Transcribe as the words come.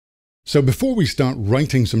So before we start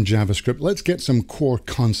writing some JavaScript, let's get some core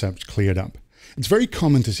concepts cleared up. It's very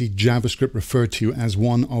common to see JavaScript referred to as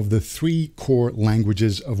one of the three core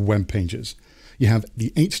languages of web pages. You have the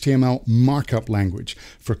HTML markup language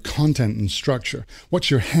for content and structure.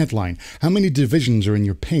 What's your headline? How many divisions are in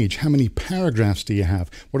your page? How many paragraphs do you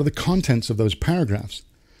have? What are the contents of those paragraphs?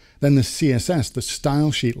 Then the CSS, the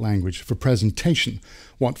style sheet language for presentation.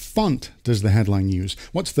 What font does the headline use?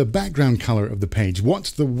 What's the background color of the page?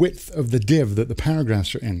 What's the width of the div that the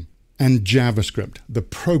paragraphs are in? And JavaScript, the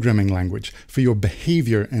programming language for your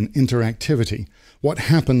behavior and interactivity. What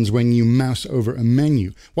happens when you mouse over a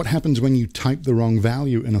menu? What happens when you type the wrong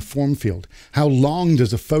value in a form field? How long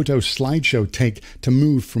does a photo slideshow take to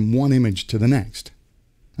move from one image to the next?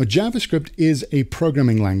 Now, JavaScript is a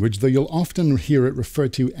programming language, though you'll often hear it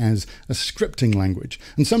referred to as a scripting language.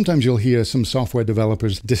 And sometimes you'll hear some software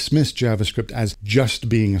developers dismiss JavaScript as just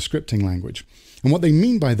being a scripting language. And what they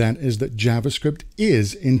mean by that is that JavaScript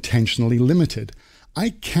is intentionally limited. I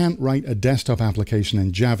can't write a desktop application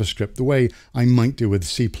in JavaScript the way I might do with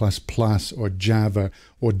C++ or Java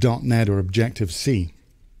or .NET or Objective-C.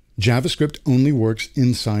 JavaScript only works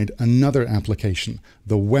inside another application,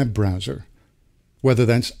 the web browser. Whether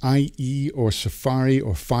that's IE or Safari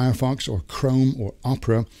or Firefox or Chrome or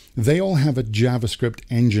Opera, they all have a JavaScript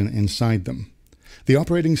engine inside them. The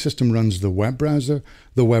operating system runs the web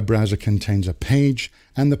browser contains a page,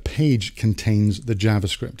 and the page contains the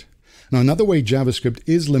JavaScript. Now, another way JavaScript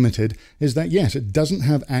is limited is that, yes, it doesn't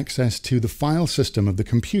have access to the file system of the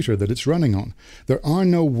computer that it's running on. There are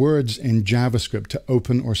no words in JavaScript to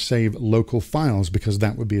open or save local files because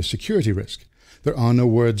that would be a security risk. There are no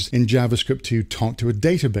words in JavaScript to talk to a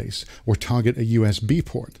database or target a USB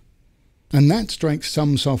port. And that strikes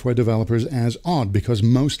some software developers as odd because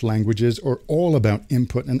most languages are all about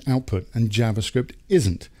input and output, and JavaScript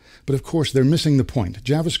isn't. But of course, they're missing the point.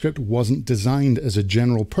 JavaScript wasn't designed as a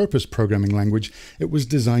general purpose programming language. It was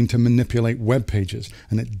designed to manipulate web pages,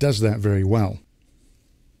 and it does that very well.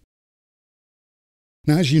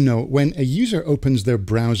 Now, as you know, when a user opens their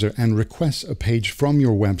browser and requests a page from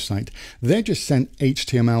your website, they're just sent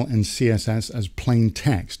HTML and CSS as plain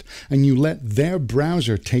text, and you let their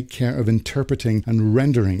browser take care of interpreting and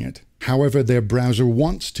rendering it however their browser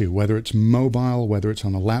wants to, whether it's mobile, whether it's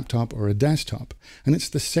on a laptop or a desktop. And it's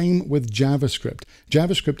the same with JavaScript.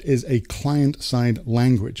 JavaScript is a client-side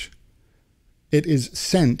language. It is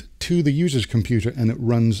sent to the user's computer and it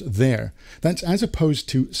runs there. That's as opposed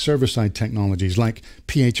to server-side technologies like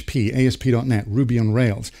PHP, ASP.NET, Ruby on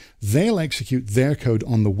Rails. They'll execute their code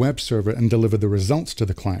on the web server and deliver the results to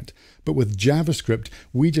the client. But with JavaScript,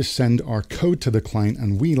 we just send our code to the client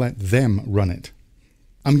and we let them run it.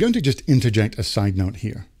 I'm going to just interject a side note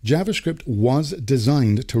here. JavaScript was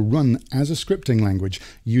designed to run as a scripting language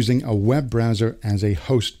using a web browser as a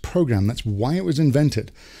host program. That's why it was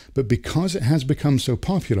invented. But because it has become so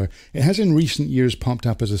popular, it has in recent years popped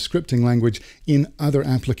up as a scripting language in other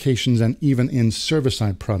applications and even in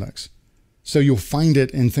server-side products. So you'll find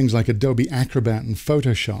it in things like Adobe Acrobat and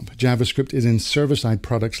Photoshop. JavaScript is in server-side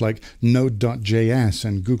products like Node.js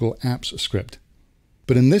and Google Apps Script.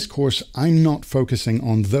 But in this course, I'm not focusing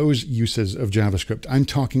on those uses of JavaScript. I'm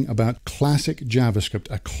talking about classic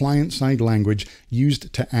JavaScript, a client-side language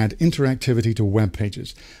used to add interactivity to web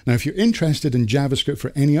pages. Now, if you're interested in JavaScript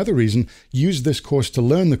for any other reason, use this course to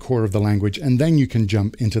learn the core of the language, and then you can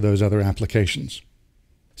jump into those other applications.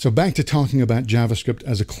 So back to talking about JavaScript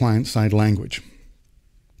as a client-side language.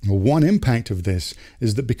 Well, one impact of this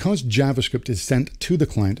is that because JavaScript is sent to the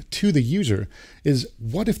client, to the user, is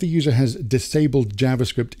what if the user has disabled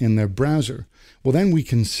JavaScript in their browser? Well, then we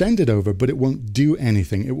can send it over, but it won't do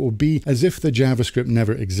anything. It will be as if the JavaScript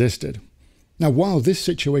never existed. Now, while this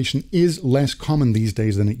situation is less common these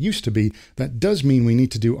days than it used to be, that does mean we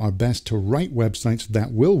need to do our best to write websites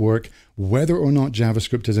that will work whether or not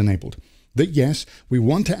JavaScript is enabled. That yes, we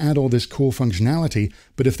want to add all this cool functionality,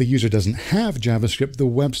 but if the user doesn't have JavaScript, the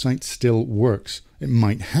website still works. It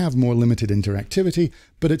might have more limited interactivity,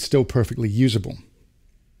 but it's still perfectly usable.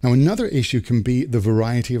 Now, another issue can be the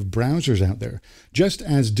variety of browsers out there. Just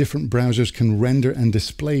as different browsers can render and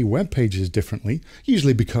display web pages differently,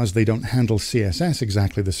 usually because they don't handle CSS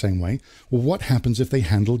exactly the same way, well, what happens if they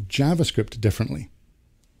handle JavaScript differently?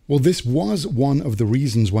 Well, this was one of the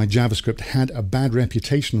reasons why JavaScript had a bad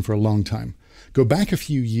reputation for a long time. Go back a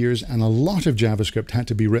few years and a lot of JavaScript had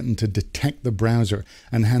to be written to detect the browser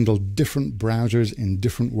and handle different browsers in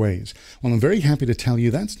different ways. Well, I'm very happy to tell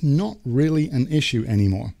you that's not really an issue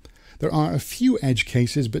anymore. There are a few edge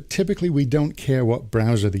cases, but typically we don't care what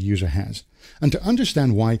browser the user has. And to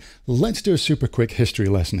understand why, let's do a super quick history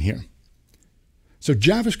lesson here. So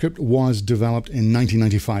JavaScript was developed in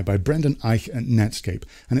 1995 by Brendan Eich at Netscape,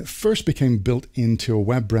 and it first became built into a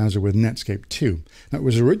web browser with Netscape 2. Now, it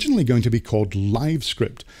was originally going to be called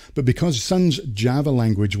LiveScript, but because Sun's Java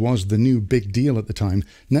language was the new big deal at the time,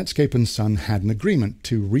 Netscape and Sun had an agreement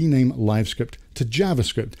to rename LiveScript to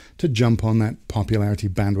JavaScript to jump on that popularity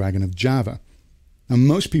bandwagon of Java. Now,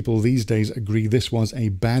 most people these days agree this was a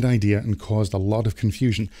bad idea and caused a lot of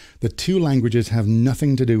confusion. The two languages have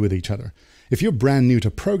nothing to do with each other. If you're brand new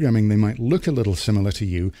to programming, they might look a little similar to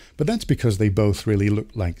you, but that's because they both really look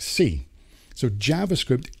like C. So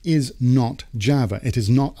JavaScript is not Java. It is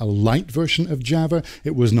not a light version of Java.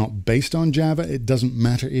 It was not based on Java. It doesn't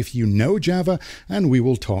matter if you know Java, and we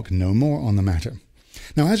will talk no more on the matter.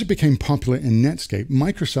 Now, as it became popular in Netscape,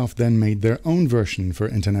 Microsoft then made their own version for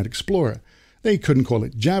Internet Explorer. They couldn't call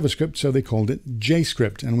it JavaScript, so they called it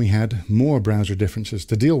JScript, and we had more browser differences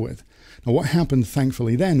to deal with. Now, what happened,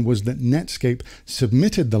 thankfully, then was that Netscape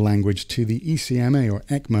submitted the language to the ECMA or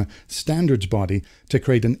ECMA standards body to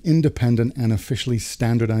create an independent and officially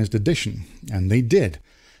standardized edition, and they did.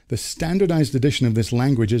 The standardized edition of this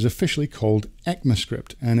language is officially called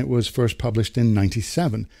ECMAScript, and it was first published in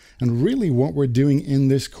 '97. And really what we're doing in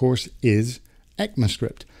this course is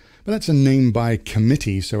ECMAScript. But that's a name by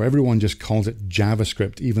committee, so everyone just calls it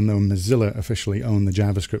JavaScript, even though Mozilla officially owned the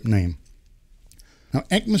JavaScript name. Now,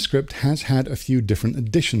 ECMAScript has had a few different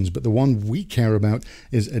editions, but the one we care about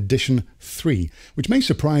is edition 3, which may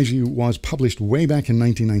surprise you was published way back in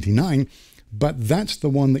 1999, but that's the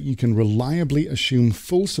one that you can reliably assume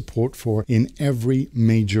full support for in every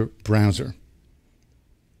major browser.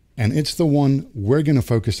 And it's the one we're going to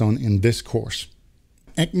focus on in this course.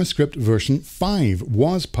 ECMAScript version 5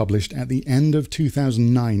 was published at the end of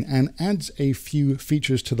 2009 and adds a few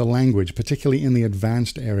features to the language, particularly in the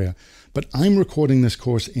advanced area. But I'm recording this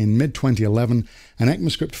course in mid-2011, and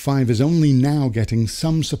ECMAScript 5 is only now getting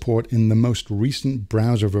some support in the most recent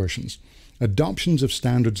browser versions. Adoptions of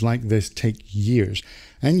standards like this take years,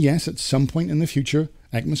 and yes, at some point in the future,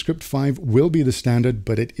 ECMAScript 5 will be the standard,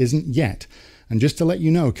 but it isn't yet. And just to let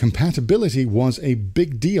you know, compatibility was a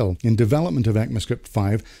big deal in development of ECMAScript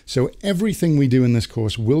 5, so everything we do in this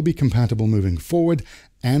course will be compatible moving forward,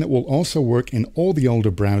 and it will also work in all the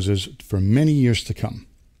older browsers for many years to come.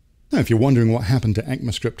 Now, if you're wondering what happened to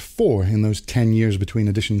ECMAScript 4 in those 10 years between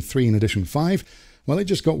edition 3 and edition 5, well, it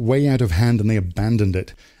just got way out of hand and they abandoned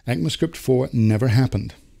it. ECMAScript 4 never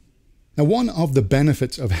happened. Now, one of the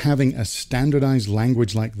benefits of having a standardized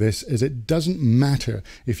language like this is it doesn't matter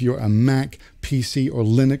if you're a Mac, PC, or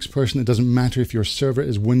Linux person. It doesn't matter if your server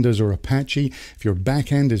is Windows or Apache, if your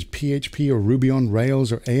backend is PHP or Ruby on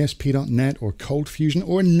Rails or ASP.NET or Cold Fusion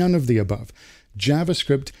or none of the above.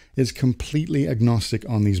 JavaScript is completely agnostic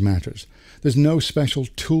on these matters. There's no special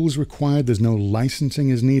tools required, there's no licensing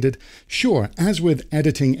is needed. Sure, as with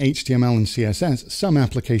editing HTML and CSS, some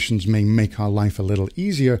applications may make our life a little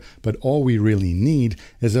easier, but all we really need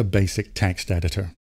is a basic text editor.